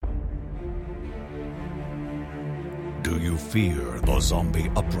Do you fear the zombie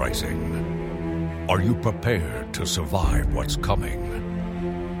uprising? Are you prepared to survive what's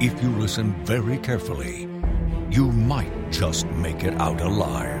coming? If you listen very carefully, you might just make it out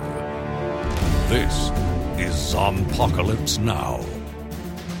alive. This is Zompocalypse Now!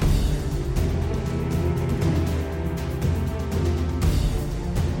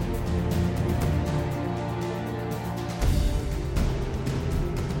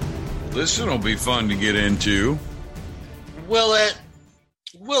 This will be fun to get into. Will it?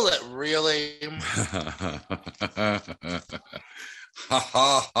 Will it really? Ha ha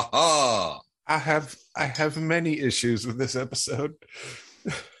ha ha! I have many issues with this episode.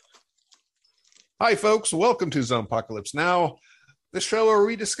 Hi, folks. Welcome to Zompocalypse Now, the show where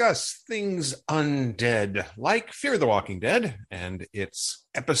we discuss things undead, like Fear the Walking Dead, and its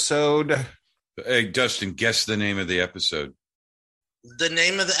episode. Hey, Dustin, guess the name of the episode. The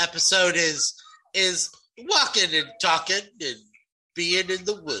name of the episode is Walking and Talking and Being in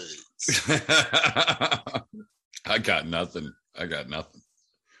the Woods. I got nothing.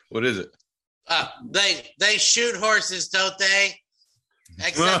 What is it? They shoot horses, don't they?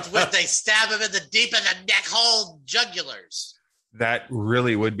 Except when they stab them in the deep of the neck hole jugulars. That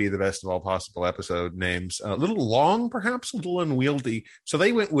really would be the best of all possible episode names. A little long, perhaps, a little unwieldy. So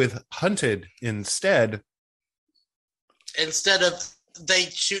they went with Hunted instead. Instead of they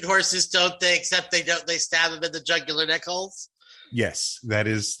shoot horses, don't they? Except they don't. They stab them in the jugular neck holes. Yes, that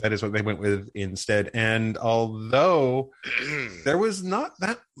is what they went with instead. And although there was not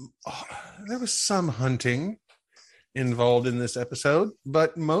that, there was some hunting involved in this episode,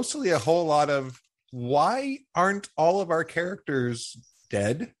 but mostly a whole lot of why aren't all of our characters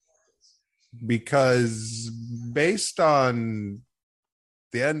dead? Because based on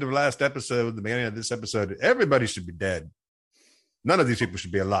the end of last episode, the beginning of this episode, everybody should be dead. None of these people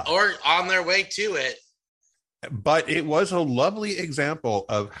should be alive. Or on their way to it. But it was a lovely example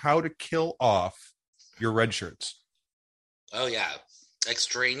of how to kill off your red shirts. Oh, yeah.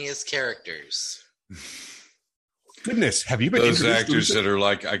 Extraneous characters. Goodness, have you been those actors that are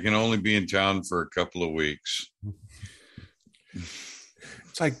like, I can only be in town for a couple of weeks?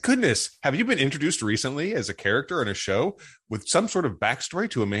 It's like, goodness, have you been introduced recently as a character in a show with some sort of backstory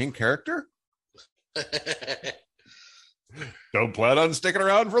to a main character? Don't plan on sticking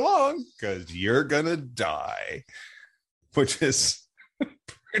around for long because you're gonna die, which is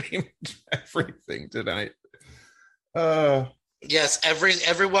pretty much everything tonight. Yes,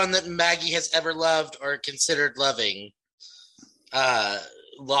 everyone that Maggie has ever loved or considered loving,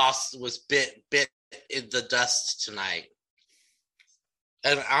 was bit in the dust tonight.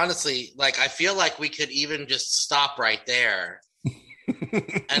 And honestly, like, I feel like we could even just stop right there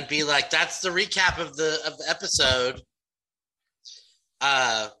and be like, "That's the recap of the episode."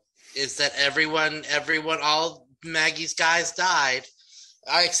 Is that everyone, all Maggie's guys died,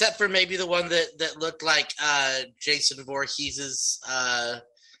 except for maybe the one that looked like Jason Voorhees's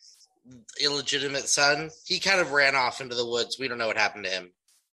illegitimate son. He kind of ran off into the woods. We don't know what happened to him.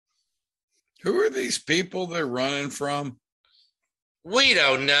 Who are these people they're running from? We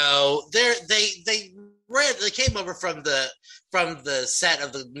don't know. They came over from the set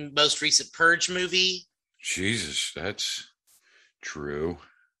of the most recent Purge movie. Jesus, that's true.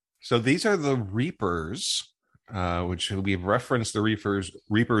 So these are the Reapers, which we've referenced the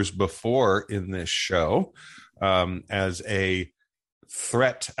Reapers before in this show as a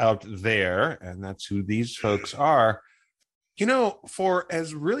threat out there, and that's who these folks are. You know, for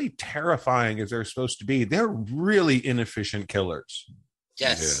as really terrifying as they're supposed to be, they're really inefficient killers.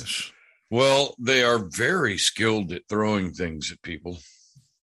 Yes. Well, they are very skilled at throwing things at people.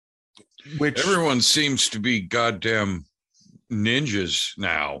 Which everyone seems to be goddamn ninjas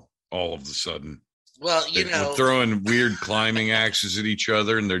now, all of a sudden. Well, they're throwing weird climbing axes at each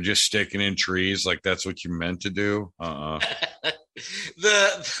other, and they're just sticking in trees like that's what you meant to do.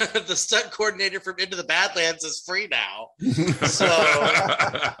 The stunt coordinator from Into the Badlands is free now. So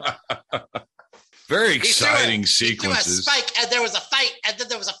very exciting sequences. He threw a spike, and there was a fight, and then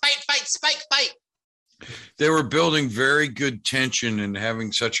there was a fight. They were building very good tension and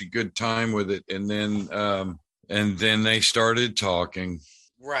having such a good time with it, and then they started talking.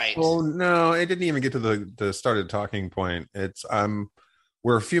 Right. Well, no, it didn't even get to the started talking point. It's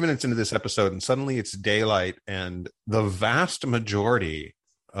we're a few minutes into this episode, and suddenly it's daylight, and the vast majority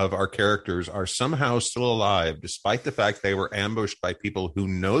of our characters are somehow still alive, despite the fact they were ambushed by people who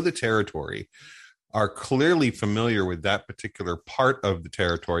know the territory, are clearly familiar with that particular part of the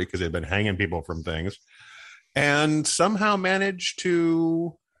territory because they've been hanging people from things, and somehow managed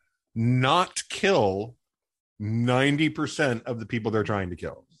to not kill 90% of the people they're trying to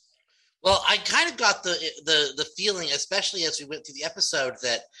kill. Well, I kind of got the feeling, especially as we went through the episode,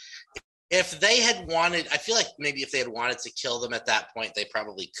 that if they had wanted, I feel like maybe if they had wanted to kill them at that point, they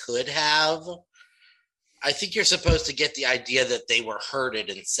probably could have. I think you're supposed to get the idea that they were herded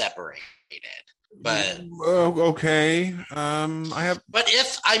and separated. But okay, I have. But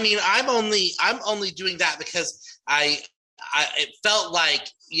if I'm only doing that because I it felt like,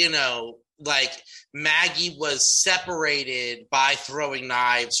 like Maggie was separated by throwing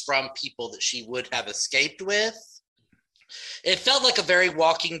knives from people that she would have escaped with. It felt like a very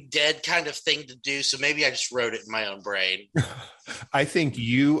Walking Dead kind of thing to do, so maybe I just wrote it in my own brain. I think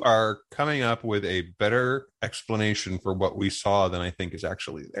you are coming up with a better explanation for what we saw than I think is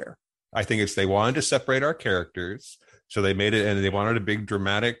actually there. I think it's they wanted to separate our characters, so they made it, and they wanted a big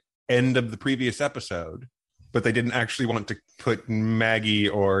dramatic end of the previous episode, but they didn't actually want to put Maggie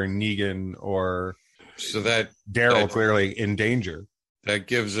or Negan or Daryl clearly in danger. That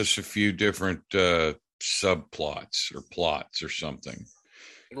gives us a few different subplots or plots or something.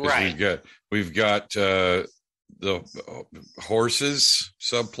 Right. We've got the horses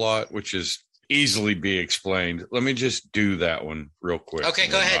subplot, which is easily be explained. Let me just do that one real quick. Okay,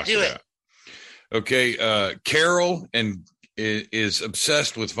 go ahead, do it. Okay, Carol is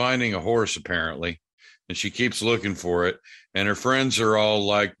obsessed with finding a horse apparently, and she keeps looking for it. And her friends are all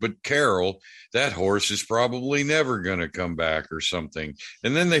like, "But Carol, that horse is probably never going to come back," or something.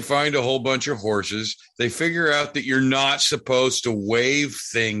 And then they find a whole bunch of horses. They figure out that you're not supposed to wave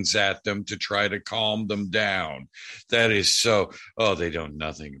things at them to try to calm them down. That is so. Oh, they know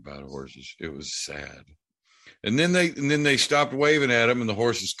nothing about horses. It was sad. And then they stopped waving at them, and the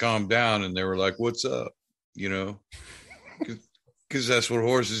horses calmed down, and they were like, "What's up?" Because that's what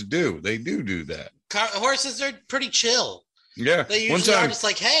horses do. They do that. Horses are pretty chill. Yeah. They usually are just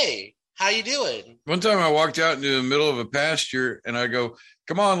like, "Hey, how you doing?" One time I walked out into the middle of a pasture and I go,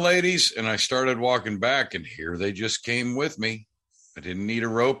 "Come on, ladies." And I started walking back, and here they just came with me. I didn't need a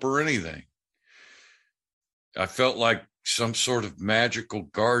rope or anything. I felt like some sort of magical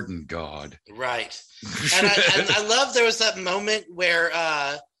garden god. Right. And I love there was that moment where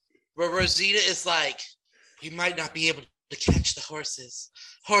Rosita is like, "You might not be able to catch the horses.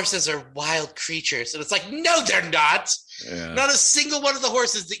 Horses are wild creatures." And it's like, no, they're not. Yeah. Not a single one of the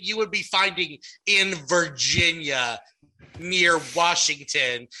horses that you would be finding in Virginia near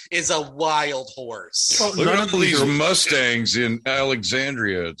Washington is a wild horse. Well, look at all these Mustangs in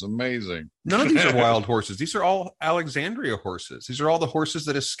Alexandria. It's amazing. None of these are wild horses. These are all Alexandria horses. These are all the horses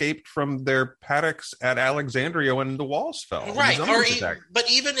that escaped from their paddocks at Alexandria when the walls fell. Right. But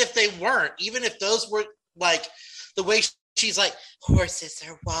even if they weren't, even if those were like the way she's like, horses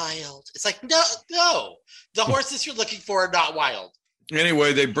are wild. It's like, no. The horses you're looking for are not wild.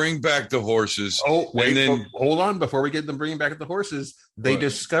 Anyway, they bring back the horses. Oh, wait, hold on. Before we get them bringing back the horses, they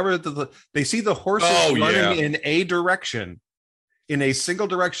discover that they see the horses running in a direction, in a single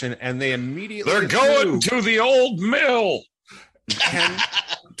direction, and they immediately they're going to the old mill. And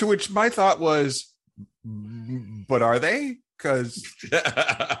to which my thought was, but are they? Because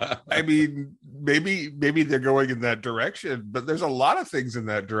I mean, maybe they're going in that direction, but there's a lot of things in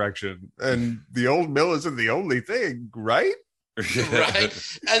that direction, and the old mill isn't the only thing, right? Right.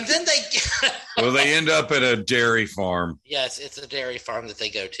 And then they end up at a dairy farm. Yes, it's a dairy farm that they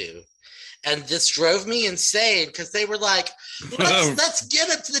go to. And this drove me insane because they were like, let's get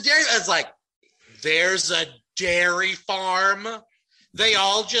up to the dairy. I was like, there's a dairy farm. They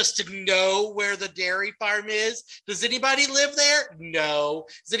all just know where the dairy farm is. Does anybody live there? No.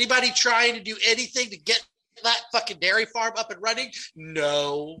 Is anybody trying to do anything to get that fucking dairy farm up and running?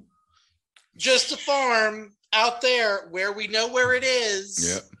 No. Just a farm out there where we know where it is.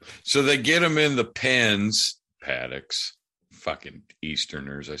 Yeah. So they get them in the pens, paddocks, fucking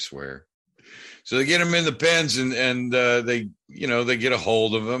Easterners, I swear. So they get them in the pens and they get a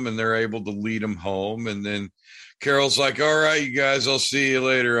hold of them and they're able to lead them home. And then Carol's like, "All right, you guys, I'll see you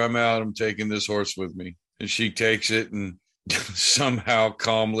later. I'm out. I'm taking this horse with me." And she takes it and somehow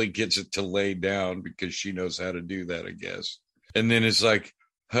calmly gets it to lay down because she knows how to do that, I guess. And then it's like,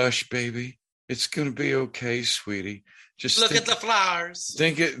 "Hush, baby. It's going to be okay, sweetie. Just look at the flowers.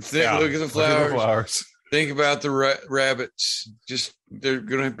 Look at the flowers. Think about the rabbits. Just there's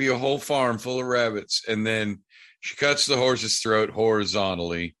going to be a whole farm full of rabbits." And then she cuts the horse's throat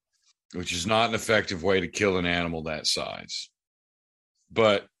horizontally, which is not an effective way to kill an animal that size.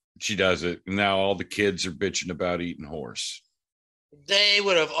 But she does it. And now all the kids are bitching about eating horse. They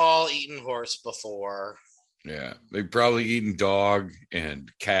would have all eaten horse before. Yeah. They've probably eaten dog and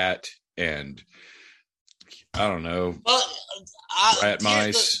cat and I don't know, rat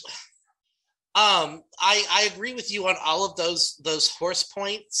mice. I agree with you on all of those horse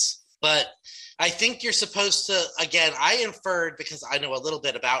points. But I think you're supposed to, again, I inferred, because I know a little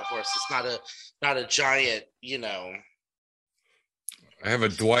bit about horses, not a giant, I have a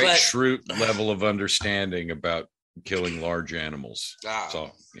Dwight Schrute level of understanding about killing large animals.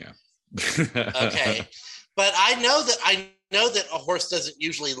 So, yeah. Okay. But I know that a horse doesn't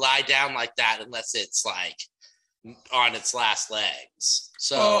usually lie down like that unless it's like on its last legs.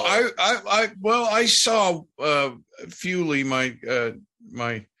 So I saw Fuley,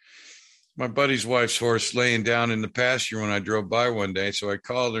 my buddy's wife's horse, laying down in the pasture when I drove by one day. So I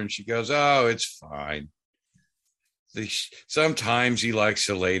called her and she goes, "Oh, it's fine. Sometimes he likes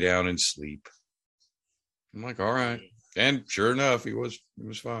to lay down and sleep." I'm like, "All right." And sure enough, he was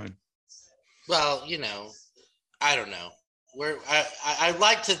fine. Well, I don't know. I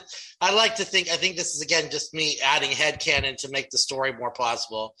like to think, I think this is, again, just me adding headcanon to make the story more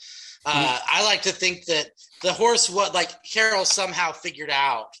plausible. I like to think that the horse, Carol somehow figured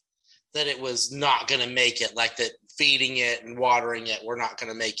out that it was not going to make it, like that feeding it and watering it were not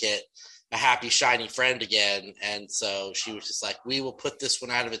going to make it a happy, shiny friend again. And so she was just like, we will put this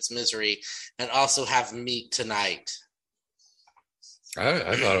one out of its misery and also have meat tonight.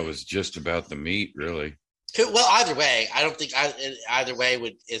 I thought it was just about the meat, really. Well, either way, I don't think either way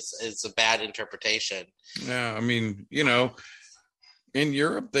is a bad interpretation. Yeah, I mean, in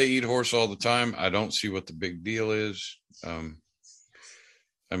Europe they eat horse all the time. I don't see what the big deal is.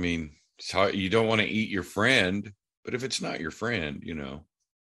 I mean, you don't want to eat your friend, but if it's not your friend,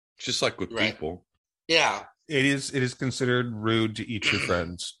 it's just like with people. Yeah, it is considered rude to eat your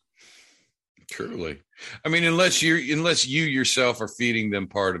friends. Truly, I mean, unless you yourself are feeding them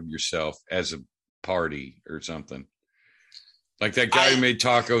part of yourself as a party or something, like that guy who made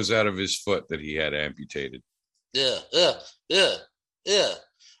tacos out of his foot that he had amputated. Yeah.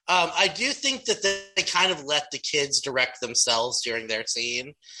 I do think that they kind of let the kids direct themselves during their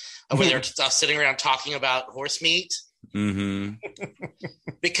scene when they're sitting around talking about horse meat. Mm-hmm.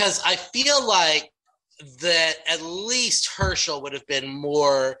 Because I feel like that at least Herschel would have been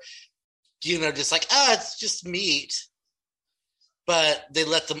more, just like, it's just meat. But they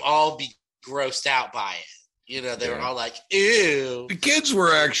let them all be grossed out by it. They were all like, ew. The kids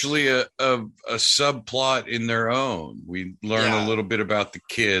were actually a subplot in their own. We learn a little bit about the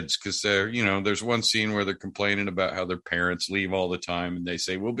kids because they're, there's one scene where they're complaining about how their parents leave all the time and they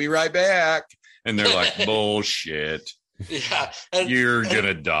say, "We'll be right back." And they're like, "Bullshit. Yeah. You're going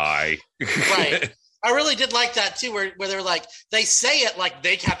to die." Right. I really did like that too, where they're like, they say it like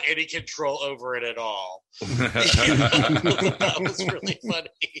they have any control over it at all. That was really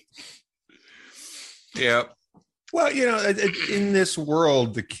funny. Yeah. Well, in this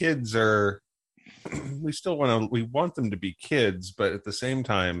world, the kids are, we want them to be kids, but at the same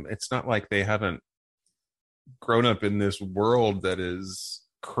time, it's not like they haven't grown up in this world that is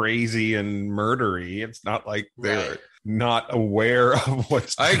crazy and murdery. It's not like they're not aware of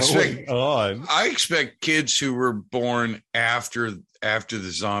what's going on. I expect kids who were born after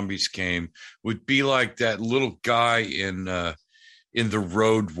the zombies came would be like that little guy in The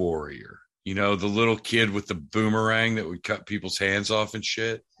Road Warrior. The little kid with the boomerang that would cut people's hands off and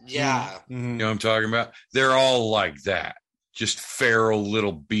shit. Yeah. Mm-hmm. You know what I'm talking about? They're all like that. Just feral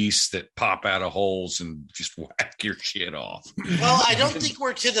little beasts that pop out of holes and just whack your shit off. Well, I don't think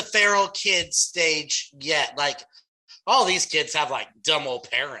we're to the feral kid stage yet. Like, all these kids have like dumb old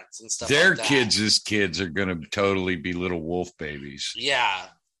parents and stuff Their like that. kids are going to totally be little wolf babies. Yeah.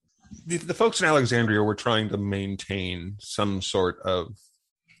 The folks in Alexandria were trying to maintain some sort of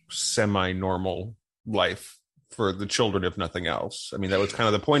semi-normal life for the children, if nothing else. I mean, that was kind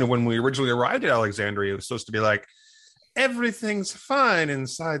of the point of when we originally arrived at Alexandria. It was supposed to be like, everything's fine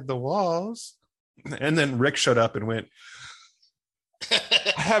inside the walls. And then Rick showed up and went,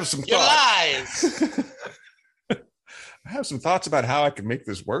 "I have some thoughts. Lies. I have some thoughts about how I can make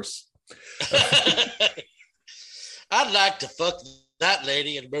this worse." I'd like to fuck that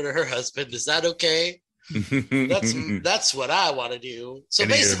lady and murder her husband. Is that okay? That's what I want to do. So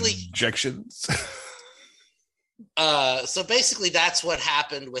Any basically, objections. So basically, that's what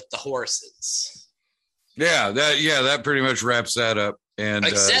happened with the horses. That pretty much wraps that up. And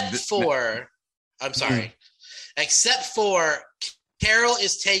except for Carol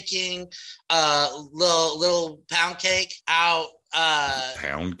is taking little pound cake out.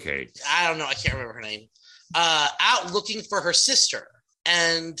 Pound cake. I don't know. I can't remember her name. Out looking for her sister,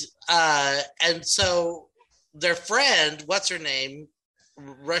 and so their friend, what's her name,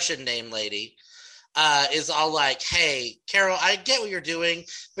 Russian name lady, is all like, "Hey, Carol, I get what you're doing,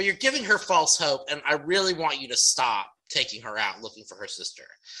 but you're giving her false hope, and I really want you to stop taking her out looking for her sister."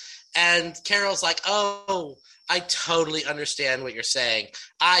 And Carol's like, oh, I totally understand what you're saying.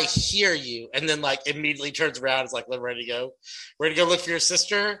 I hear you. And then like immediately turns around, is like, ready to go look for your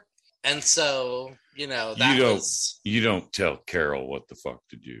sister. And so, you know, you don't tell Carol what the fuck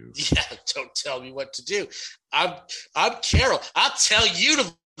to do. Yeah, don't tell me what to do. I'm Carol. I'll tell you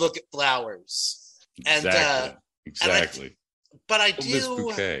to look at flowers. Exactly. But I Hold do. this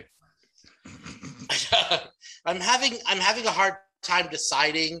bouquet. I'm having a hard time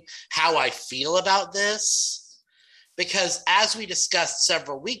deciding how I feel about this, because as we discussed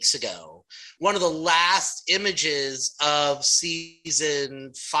several weeks ago, one of the last images of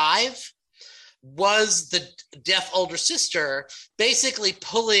season 5 was the deaf older sister basically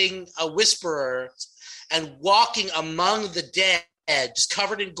pulling a whisperer and walking among the dead, just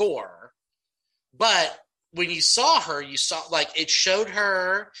covered in gore. But when you saw her, you saw like it showed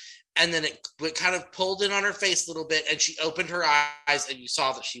her, and then it kind of pulled in on her face a little bit, and she opened her eyes, and you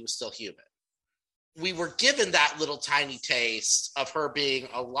saw that she was still human. We were given that little tiny taste of her being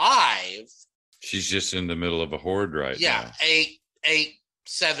alive. She's just in the middle of a horde right now. Yeah,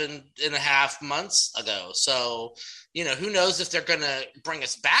 7.5 months ago. So, you know, who knows if they're going to bring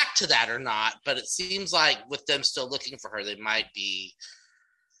us back to that or not, but it seems like with them still looking for her, they might be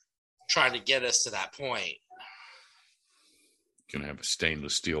trying to get us to that point. Gonna have a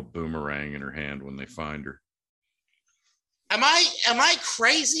stainless steel boomerang in her hand when they find her. Am I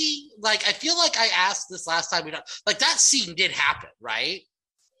crazy? Like, I feel like I asked this last time we don't, like, that scene did happen, right?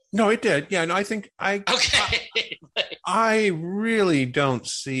 No, it did. Yeah, no, I think Okay. I really don't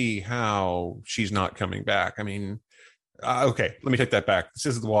see how she's not coming back. I mean, okay, let me take that back. This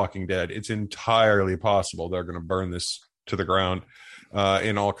is The Walking Dead. It's entirely possible they're going to burn this to the ground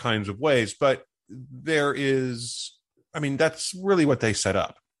in all kinds of ways. But there is, I mean, that's really what they set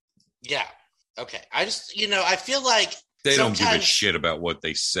up. Yeah. Okay. I just, you know, I feel like they don't give a shit about what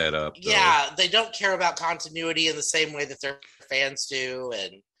they set up. Though. Yeah, they don't care about continuity in the same way that their fans do,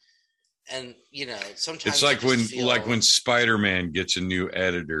 and you know, sometimes it's like when Spider-Man gets a new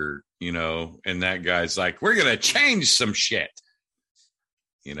editor, you know, and that guy's like, we're gonna change some shit.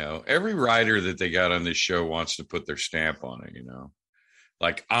 You know, every writer that they got on this show wants to put their stamp on it, you know.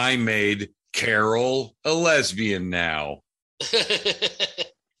 Like, I made Carol a lesbian now.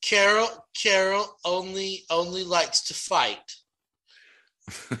 Carol only likes to fight.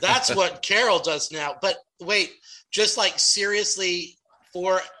 That's what Carol does now. But wait, just like seriously,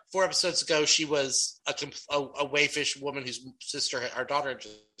 four episodes ago, she was a wayfish woman whose sister, our daughter,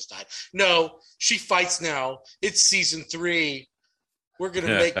 just died. No, she fights now. It's season 3. We're gonna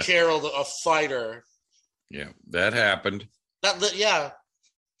make Carol a fighter. Yeah, that happened. Yeah.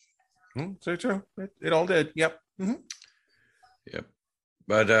 So true. It all did. Yep. Mm-hmm. Yep.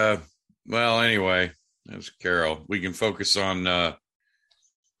 But well, anyway, that's Carol. We can focus on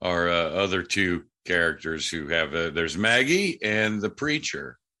our other two characters who have there's Maggie and the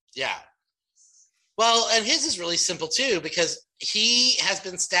preacher. Yeah. Well, and his is really simple too, because he has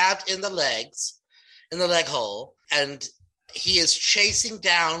been stabbed in the legs, in the leg hole, and he is chasing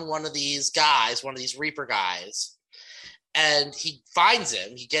down one of these Reaper guys, and he finds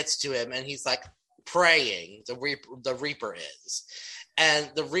him. He gets to him, and he's like praying. The Reaper is.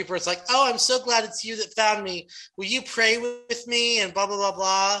 And the Reaper is like, oh, I'm so glad it's you that found me. Will you pray with me? And blah, blah, blah,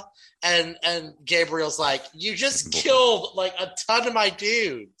 blah. And Gabriel's like, you just killed like a ton of my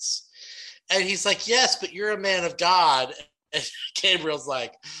dudes. And he's like, yes, but you're a man of God. And Gabriel's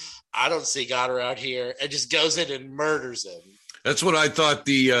like, I don't see God around here. And just goes in and murders him. That's what I thought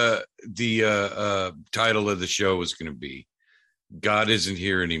the title of the show was going to be. God isn't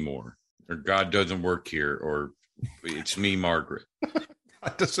here anymore. Or God doesn't work here. Or it's me, Margaret.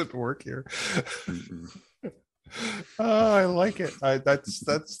 That doesn't work here. Oh, I like it. I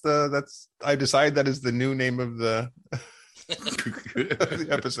decide that is the new name of the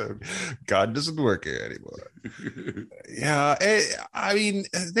episode. God doesn't work here anymore. Yeah, I mean,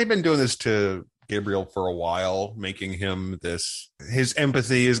 they've been doing this to Gabriel for a while, making him his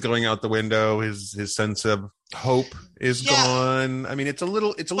empathy is going out the window, his sense of hope is gone. I mean, it's a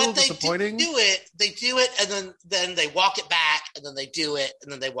little disappointing. They do it and then they walk it back, and then they do it and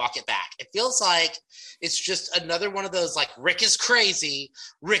then they walk it back. It feels like it's just another one of those, like, Rick is crazy,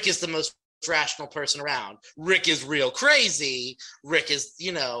 Rick is the most rational person around, Rick is real crazy, Rick is,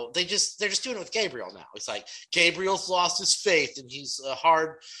 you know, they're just doing it with Gabriel now. It's like Gabriel's lost his faith and he's a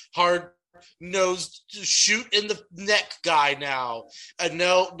hard nosed shoot in the neck guy now. And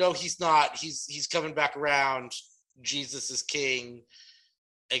no, he's not. He's coming back around. Jesus is king,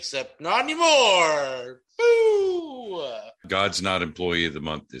 except not anymore. Boo! God's not employee of the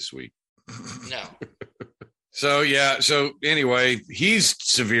month this week. No. So anyway, he's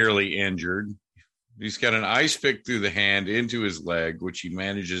severely injured. He's got an ice pick through the hand into his leg, which he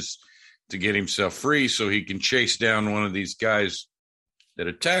manages to get himself free so he can chase down one of these guys that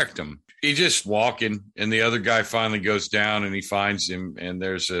attacked him. He's just walking, and the other guy finally goes down, and he finds him, and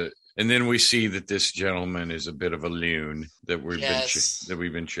then we see that this gentleman is a bit of a loon that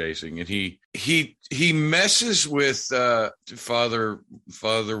we've been chasing, and he messes with Father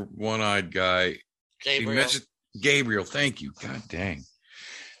One-Eyed Guy. Gabriel, thank you. God dang.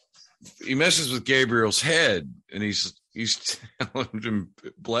 He messes with Gabriel's head, and he's telling him,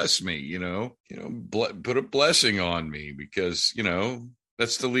 bless me, put a blessing on me, because,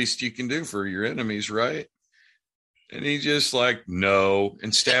 that's the least you can do for your enemies, right? And he just no,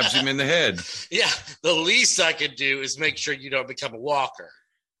 and stabs him in the head. Yeah, the least I could do is make sure you don't become a walker.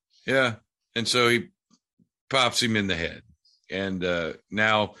 Yeah, and so he pops him in the head. And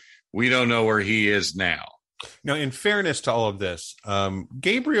now we don't know where he is now. Now, in fairness to all of this,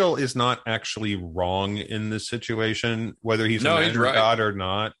 Gabriel is not actually wrong in this situation, whether he's a man or God or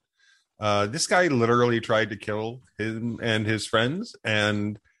not. This guy literally tried to kill him and his friends,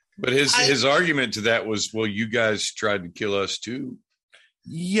 but his argument to that was, well, you guys tried to kill us too.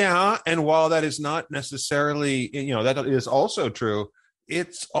 Yeah, and while that is not necessarily, that is also true,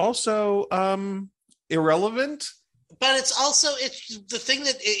 it's also irrelevant. But it's the thing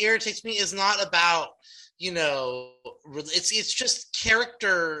that irritates me is not about, it's just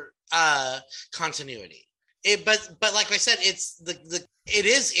character continuity. But like I said, it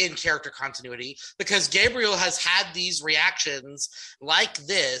is in character continuity because Gabriel has had these reactions like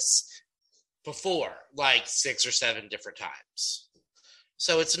this before, like 6 or 7 different times.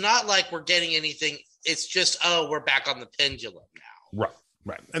 So it's not like we're getting anything. It's just, we're back on the pendulum now.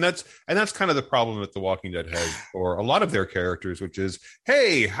 Right. And that's kind of the problem that The Walking Dead has for a lot of their characters, which is,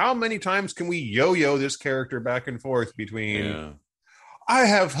 hey, how many times can we yo-yo this character back and forth between I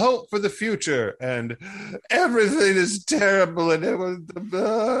have hope for the future and everything is terrible and it was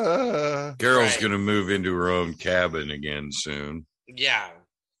Carol's going to move into her own cabin again soon. Yeah.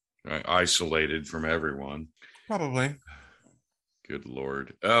 Isolated from everyone. Probably. Good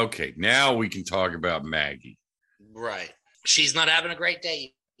Lord. Okay, now we can talk about Maggie. Right. She's not having a great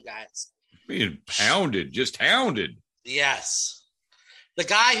day, you guys. Being pounded, just hounded. Yes. The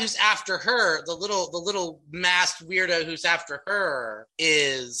guy who's after her, the little masked weirdo who's after her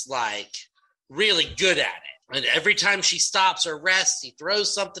is really good at it. And every time she stops or rests, he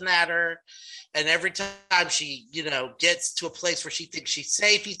throws something at her. And every time she, gets to a place where she thinks she's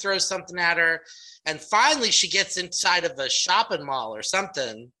safe, he throws something at her. And finally she gets inside of a shopping mall or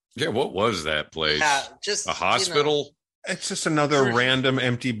something. Yeah, what was that place? Just a hospital? It's just another random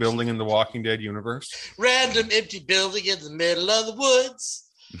empty building in the Walking Dead universe. Random empty building in the middle of the woods.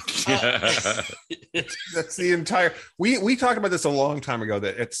 That's the entire. We talked about this a long time ago.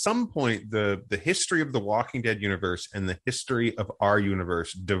 That at some point the history of the Walking Dead universe and the history of our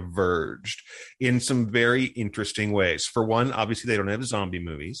universe diverged in some very interesting ways. For one, obviously they don't have zombie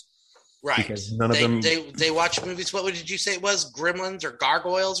movies, right? Because none of them. They watch movies. What did you say it was? Gremlins or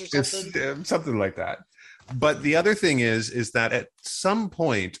Gargoyles or something? Something like that. But the other thing is that at some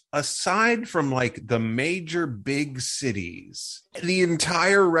point, aside from the major big cities, the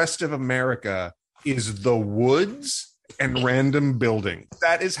entire rest of America is the woods and random building.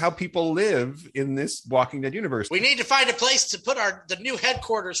 That is how people live in this Walking Dead universe. We need to find a place to put the new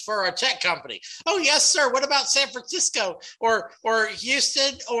headquarters for our tech company. Oh, yes, sir. What about San Francisco or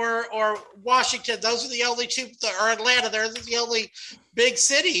Houston or Washington? Those are the only two, or Atlanta. They're the only big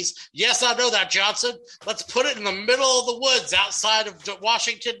cities. Yes, I know that, Johnson. Let's put it in the middle of the woods outside of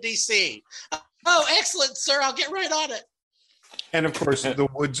Washington, D.C. Oh, excellent, sir. I'll get right on it. And of course, the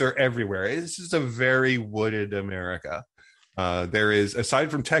woods are everywhere. This is a very wooded America. There is, aside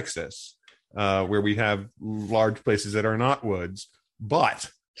from Texas, where we have large places that are not woods, but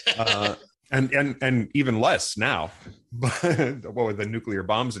and even less now, but with the nuclear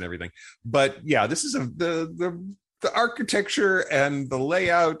bombs and everything. But yeah, this is the architecture and the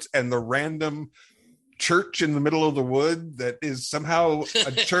layout and the random church in the middle of the wood that is somehow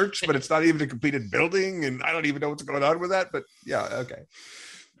a church, but it's not even a completed building, and I don't even know what's going on with that. But yeah, okay.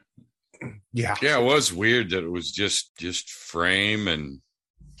 Yeah, it was weird that it was just frame and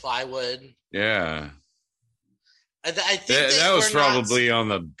plywood. Yeah, I think that was probably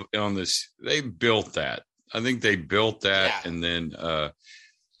on this. They built that. I think they built that and then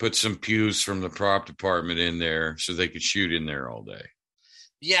put some pews from the prop department in there so they could shoot in there all day.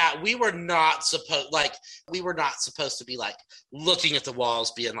 Yeah, we were not supposed to be looking at the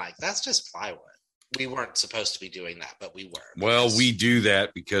walls being like, that's just plywood. We weren't supposed to be doing that, but we were. Well, we do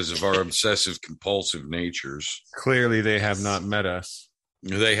that because of our obsessive compulsive natures. Clearly, they have not met us.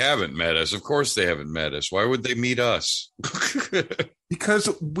 They haven't met us. Of course, they haven't met us. Why would they meet us? Because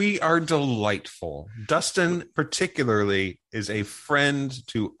we are delightful. Dustin, particularly, is a friend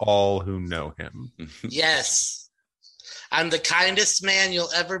to all who know him. Yes. I'm the kindest man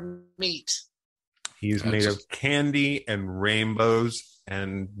you'll ever meet. He's made of candy and rainbows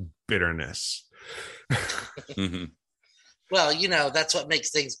and bitterness. Well, that's what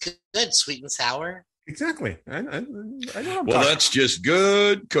makes things good, sweet and sour. Exactly. I know. Well, that's just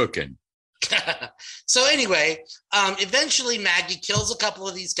good cooking. So anyway, eventually Maggie kills a couple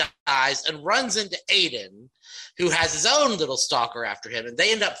of these guys and runs into Aiden, who has his own little stalker after him, and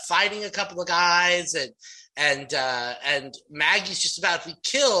they end up fighting a couple of guys, and Maggie's just about to be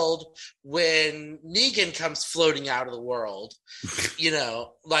killed when Negan comes floating out of the world,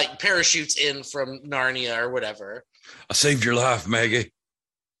 like parachutes in from Narnia or whatever. I saved your life, Maggie.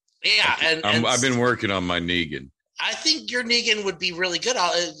 Yeah, and I've been working on my Negan. I think your Negan would be really good.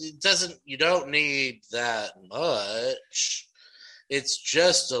 You don't need that much. It's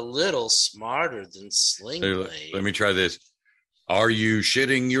just a little smarter than Sling Blade. Let me try this. Are you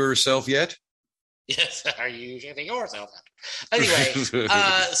shitting yourself yet? Yes, are you shitting yourself? Anyway,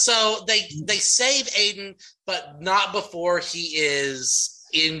 so they save Aiden, but not before he is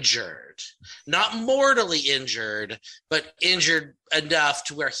injured. Not mortally injured, but injured enough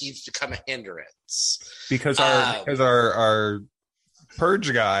to where he's become a hindrance. Because our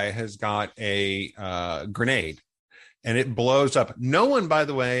purge guy has got a grenade, and it blows up. No one, by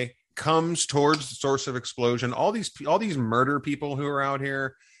the way, comes towards the source of explosion. All these murder people who are out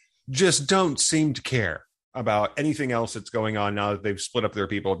here just don't seem to care about anything else that's going on now that they've split up their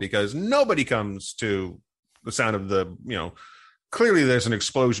people, because nobody comes to the sound of the, clearly there's an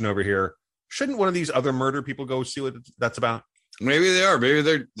explosion over here. Shouldn't one of these other murder people go see what that's about? Maybe they are.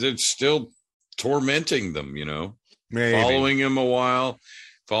 Maybe they're still tormenting them, Maybe. following them a while,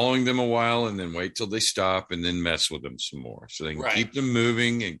 and then wait till they stop and then mess with them some more so they can keep them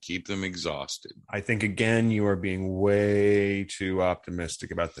moving and keep them exhausted. I think, again, you are being way too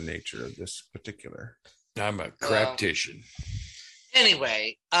optimistic about the nature of this particular. I'm a craptician.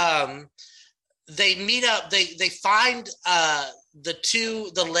 Anyway, they meet up. They find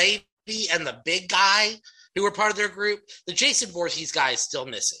the lady and the big guy who were part of their group. The Jason Voorhees guy is still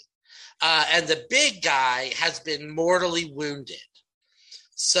missing. And the big guy has been mortally wounded.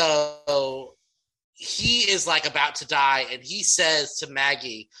 So he is like about to die, and he says to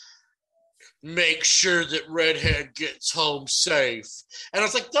Maggie, "Make sure that Redhead gets home safe." And I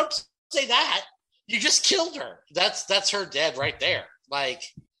was like, "Don't say that. You just killed her. That's her dead right there."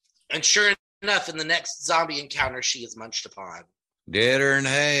 And sure enough, in the next zombie encounter, she is munched upon. Deader in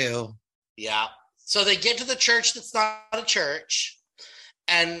hell. Yeah. So they get to the church that's not a church,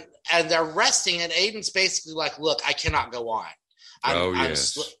 and they're resting, and Aiden's basically like, "Look, I cannot go on.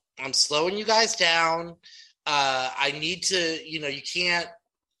 I'm slowing you guys down. I need to, you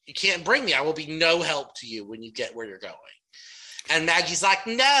can't bring me. I will be no help to you when you get where you're going." And Maggie's like,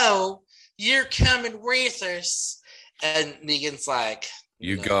 "No, you're coming with us." And Negan's like,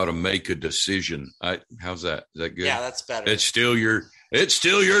 "You got to make a decision." How's that? Is that good? Yeah, that's better. It's still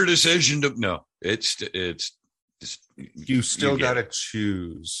your decision to no. It's you still got to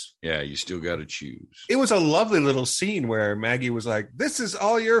choose. Yeah, you still got to choose. It was a lovely little scene where Maggie was like, "This is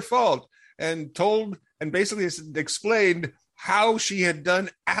all your fault," and told and basically explained how she had done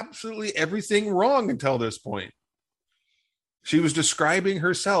absolutely everything wrong until this point. She was describing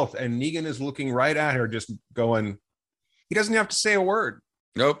herself, and Negan is looking right at her, just going, he doesn't have to say a word.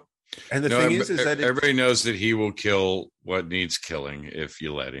 Nope. And the thing is that everybody knows that he will kill what needs killing if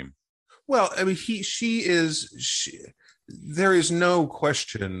you let him. Well, I mean, there is no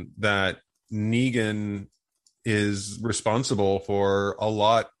question that Negan is responsible for a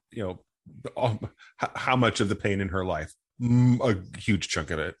lot, how much of the pain in her life, a huge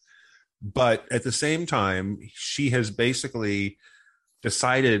chunk of it. But at the same time, she has basically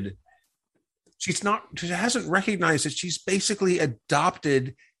decided she hasn't recognized that she's basically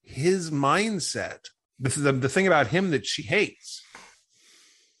adopted his mindset. The thing about him that she hates.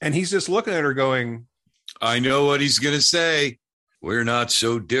 And he's just looking at her going, "I know what he's going to say. We're not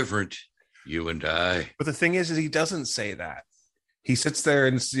so different, you and I." But the thing is he doesn't say that. He sits there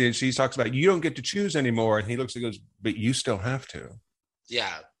and she talks about, "You don't get to choose anymore." And he looks and goes, "But you still have to."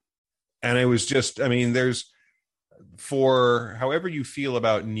 Yeah. And it was just, for however you feel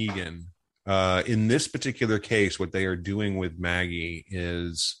about Negan, in this particular case, what they are doing with Maggie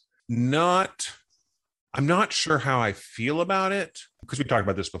is not I'm not sure how I feel about it because we talked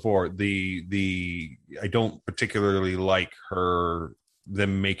about this before. I don't particularly like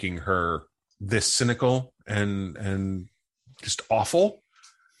them making her this cynical and just awful.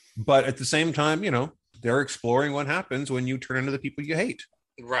 But at the same time, they're exploring what happens when you turn into the people you hate.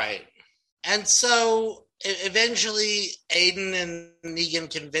 Right. And so eventually Aiden and Negan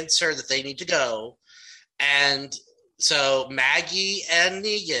convince her that they need to go. And so Maggie and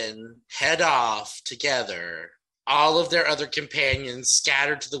Negan head off together. All of their other companions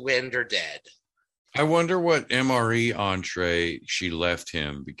scattered to the wind or dead. I wonder what MRE entree she left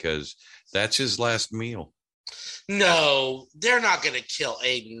him, because that's his last meal. No, they're not going to kill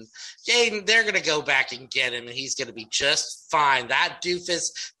Aiden. They're going to go back and get him, and he's going to be just fine. That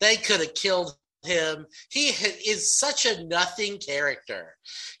doofus, they could have killed him. He is such a nothing character.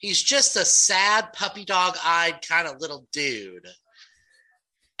 He's just a sad, puppy dog-eyed kind of little dude.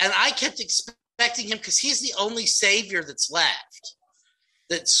 And I kept expecting him because he's the only savior that's left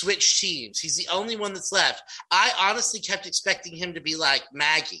that switched teams. He's the only one that's left. I honestly kept expecting him to be like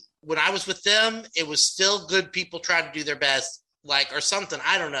Maggie. When I was with them, it was still good people trying to do their best, or something.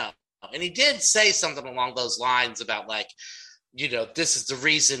 I don't know. And he did say something along those lines about this is the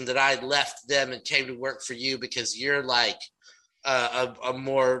reason that I left them and came to work for you, because you're like a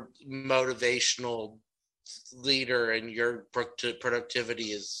more motivational leader and your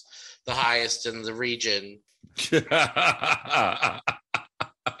productivity is the highest in the region.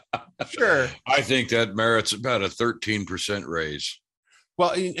 Sure. I think that merits about a 13% raise.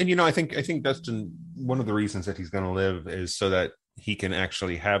 Well, and I think Dustin, one of the reasons that he's going to live is so that he can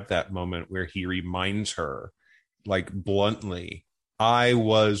actually have that moment where he reminds her, bluntly, I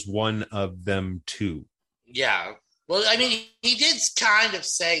was one of them too. Yeah. Well, I mean, he did kind of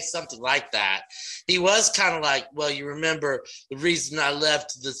say something like that. He was kind of like, well, you remember the reason I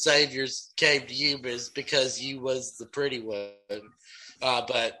left the Saviors came to you is because you was the pretty one.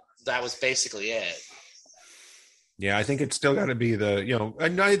 But that was basically it. Yeah, I think it's still got to be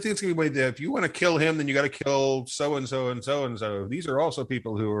and I think it's going to be if you want to kill him, then you got to kill so-and-so and so-and-so. These are also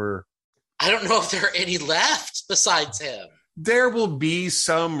people who are... I don't know if there are any left besides him. There will be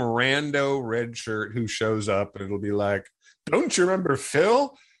some rando red shirt who shows up and it'll be like, don't you remember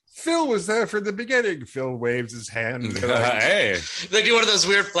Phil? Phil was there from the beginning. Phil waves his hand. Hey. They do one of those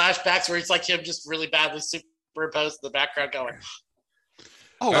weird flashbacks where it's like him just really badly superimposed in the background going,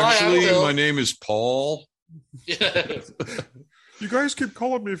 oh, actually, my name is Paul. You guys keep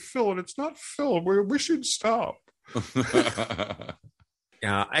calling me Phil, and it's not Phil. We should stop.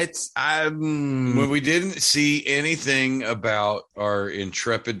 Yeah, it's when we didn't see anything about our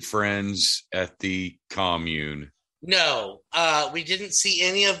intrepid friends at the commune. No, we didn't see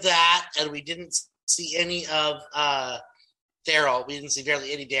any of that, and we didn't see any of Daryl. We didn't see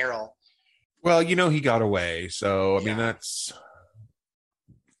barely any Daryl. Well, he got away, so I mean that's,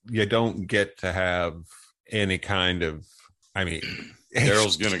 you don't get to have any kind of,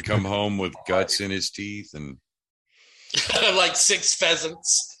 Daryl's gonna come home with guts in his teeth and like 6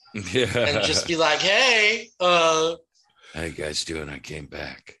 pheasants, yeah, and just be like, hey, how you guys doing? I came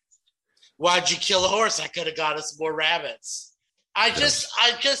back. Why'd you kill a horse? I could have got us more rabbits. I just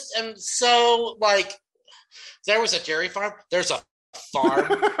am so there was a dairy farm, there's a farm.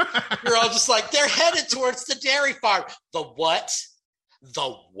 You're all just like, they're headed towards the dairy farm. The what?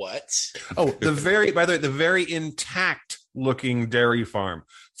 Oh, the very intact looking dairy farm.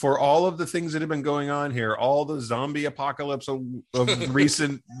 For all of the things that have been going on here, all the zombie apocalypse of the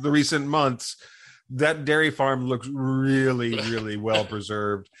recent months, that dairy farm looks really, really well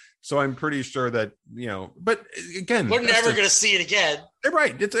preserved. So I'm pretty sure that, but again, we're never going to see it again.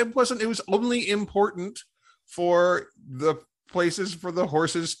 Right. It was only important for the places for the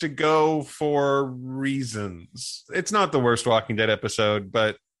horses to go for reasons. It's not the worst Walking Dead episode,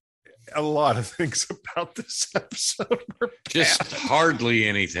 but a lot of things about this episode were just hardly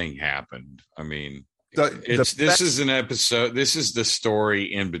anything happened. I mean, this is an episode. This is the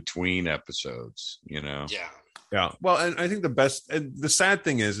story in between episodes, Yeah. Yeah. Well, and I think the sad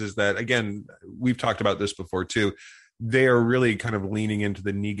thing is that, again, we've talked about this before too. They are really kind of leaning into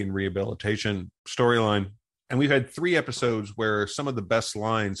the Negan rehabilitation storyline. And we've had 3 episodes where some of the best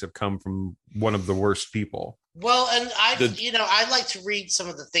lines have come from one of the worst people. Well, and I like to read some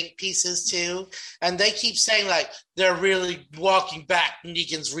of the think pieces too, and they keep saying they're really walking back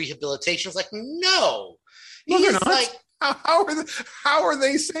Negan's rehabilitation. It's like, no, they're not. How are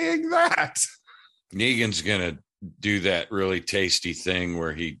they saying that? Negan's gonna do that really tasty thing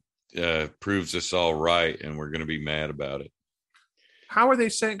where he proves us all right, and we're gonna be mad about it. How are they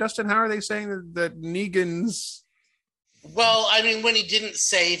saying, Dustin? How are they saying that Negan's? Well, I mean, when he didn't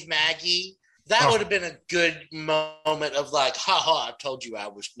save Maggie, That would have been a good moment of like, haha, I told you I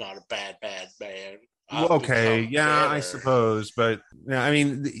was not a bad man. Well, okay, yeah, I suppose, but yeah, I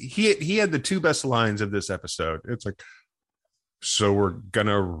mean, he had the two best lines of this episode. It's like, so we're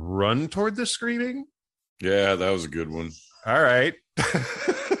gonna run toward the screaming? Yeah, that was a good one. All right.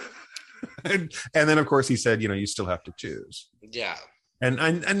 and then of course he said, you still have to choose. Yeah.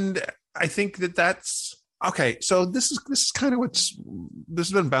 And I think that's okay. So this is kind of this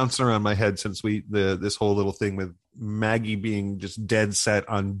has been bouncing around my head since this whole little thing with Maggie being just dead set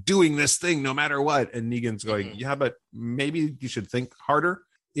on doing this thing no matter what, and Negan's going, yeah, but maybe you should think harder.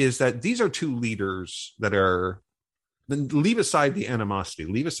 Is that these are two leaders that are, then leave aside the animosity,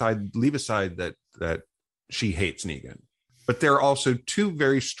 leave aside that she hates Negan, but they're also two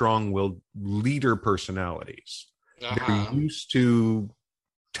very strong-willed leader personalities. They're used to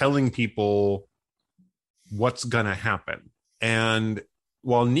telling people what's gonna happen, and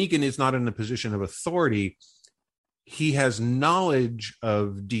while Negan is not in a position of authority, he has knowledge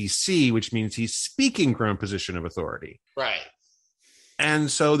of DC, which means he's speaking from a position of authority. Right. And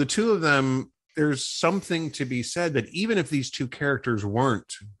so the two of them, there's something to be said that even if these two characters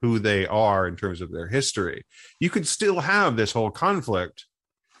weren't who they are in terms of their history, you could still have this whole conflict.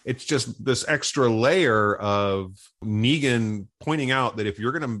 It's just this extra layer of Negan pointing out that if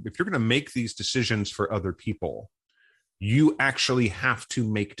you're gonna make these decisions for other people, you actually have to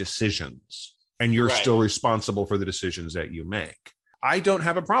make decisions. And you're still responsible for the decisions that you make. I don't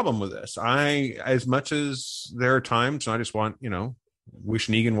have a problem with this. As much as there are times I just want, wish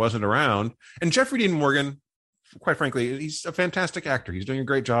Negan wasn't around. And Jeffrey Dean Morgan, quite frankly, he's a fantastic actor. He's doing a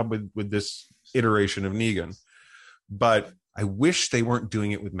great job with this iteration of Negan. But I wish they weren't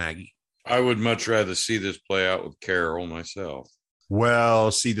doing it with Maggie. I would much rather see this play out with Carol myself.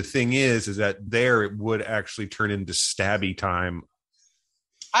 Well, see, the thing is that there it would actually turn into stabby time.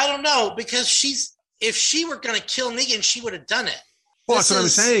 I don't know, because if she were going to kill Negan, she would have done it. Well, that's what I'm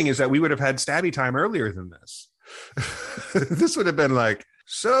saying, is that we would have had stabby time earlier than this. This would have been like,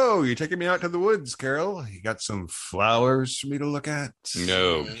 so you're taking me out to the woods, Carol? You got some flowers for me to look at?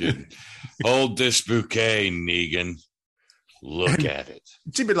 No kidding. Hold this bouquet, Negan. Look at it.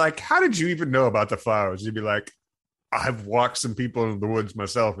 She'd be like, how did you even know about the flowers? You'd be like, I've walked some people in the woods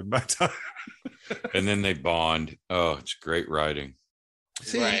myself in my time. And then they bond. Oh, it's great writing.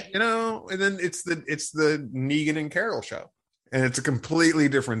 See, and then it's the Negan and Carol show. And it's a completely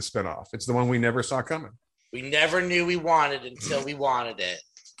different spinoff. It's the one we never saw coming. We never knew we wanted until we wanted it.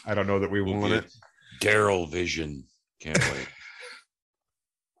 I don't know that we want it. Daryl Vision. Can't wait.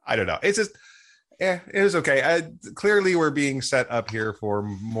 I don't know. It's just, it was okay. Clearly, we're being set up here for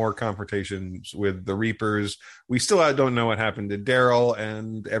more confrontations with the Reapers. We still don't know what happened to Daryl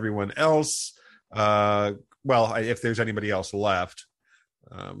and everyone else. If there's anybody else left.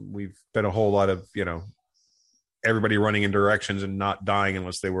 We've been a whole lot of, everybody running in directions and not dying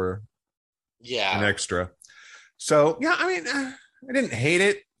unless they were an extra. So, yeah, I mean, I didn't hate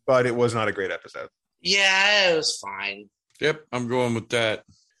it, but it was not a great episode. Yeah, it was fine. Yep, I'm going with that.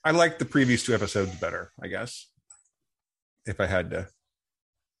 I liked the previous two episodes better, I guess, if I had to.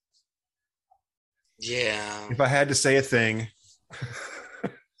 Yeah. If I had to say a thing.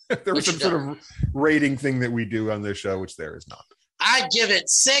 There was some sort of rating thing that we do on this show, which there is not. I give it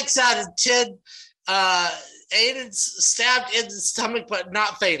 6 out of 10. Aiden's stabbed in the stomach, but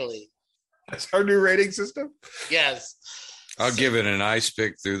not fatally. That's our new rating system? Yes. I'll give it an ice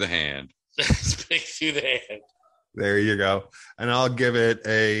pick through the hand. Ice pick through the hand. There you go. And I'll give it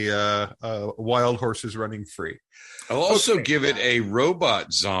a wild horses running free. I'll also give it a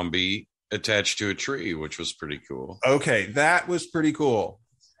robot zombie attached to a tree, which was pretty cool. Okay, that was pretty cool.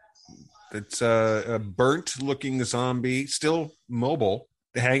 It's a burnt-looking zombie, still mobile,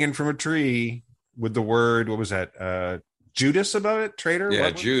 hanging from a tree with the word, what was that? Judas above it? Traitor?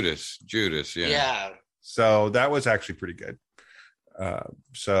 Yeah, Judas, yeah. Yeah. So that was actually pretty good. No,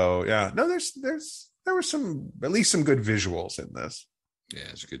 there were at least some good visuals in this. Yeah,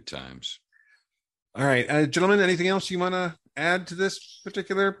 it's good times. All right, gentlemen, anything else you want to add to this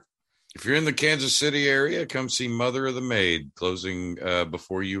particular? If you're in the Kansas City area, come see Mother of the Maid closing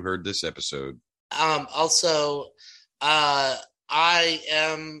before you heard this episode. Also, I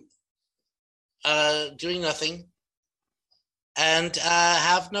am doing nothing and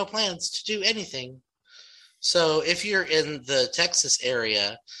have no plans to do anything. So if you're in the Texas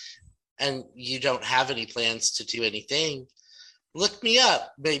area and you don't have any plans to do anything, look me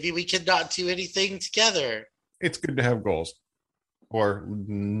up. Maybe we could not do anything together. It's good to have goals. Or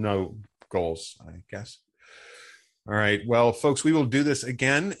no goals, I guess. All right. Well, folks, we will do this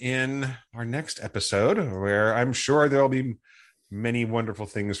again in our next episode, where I'm sure there'll be many wonderful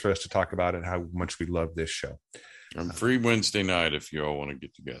things for us to talk about and how much we love this show. I'm free Wednesday night if you all want to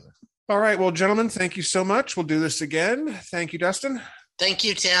get together. All right. Well, gentlemen, thank you so much. We'll do this again. Thank you, Dustin. Thank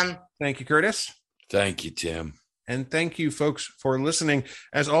you, Tim. Thank you, Curtis. Thank you, Tim. And thank you, folks, for listening.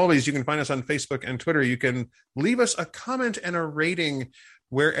 As always, you can find us on Facebook and Twitter. You can leave us a comment and a rating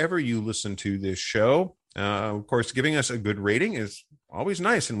wherever you listen to this show. Of course, giving us a good rating is always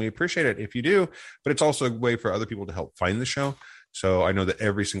nice, and we appreciate it if you do. But it's also a way for other people to help find the show. So I know that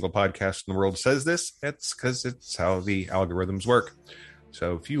every single podcast in the world says this. It's because it's how the algorithms work.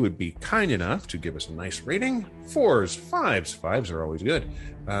 So if you would be kind enough to give us a nice rating, 4s, 5s, 5s are always good.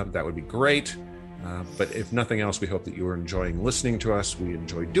 That would be great. But if nothing else, we hope that you are enjoying listening to us. We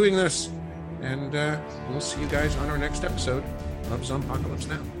enjoy doing this. And we'll see you guys on our next episode of Zompocalypse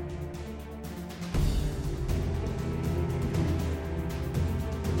Now.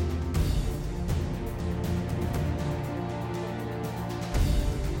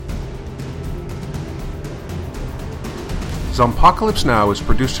 Zompocalypse Now is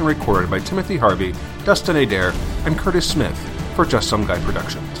produced and recorded by Timothy Harvey, Dustin Adair, and Curtis Smith for Just Some Guy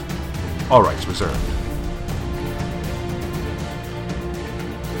Productions. All rights reserved.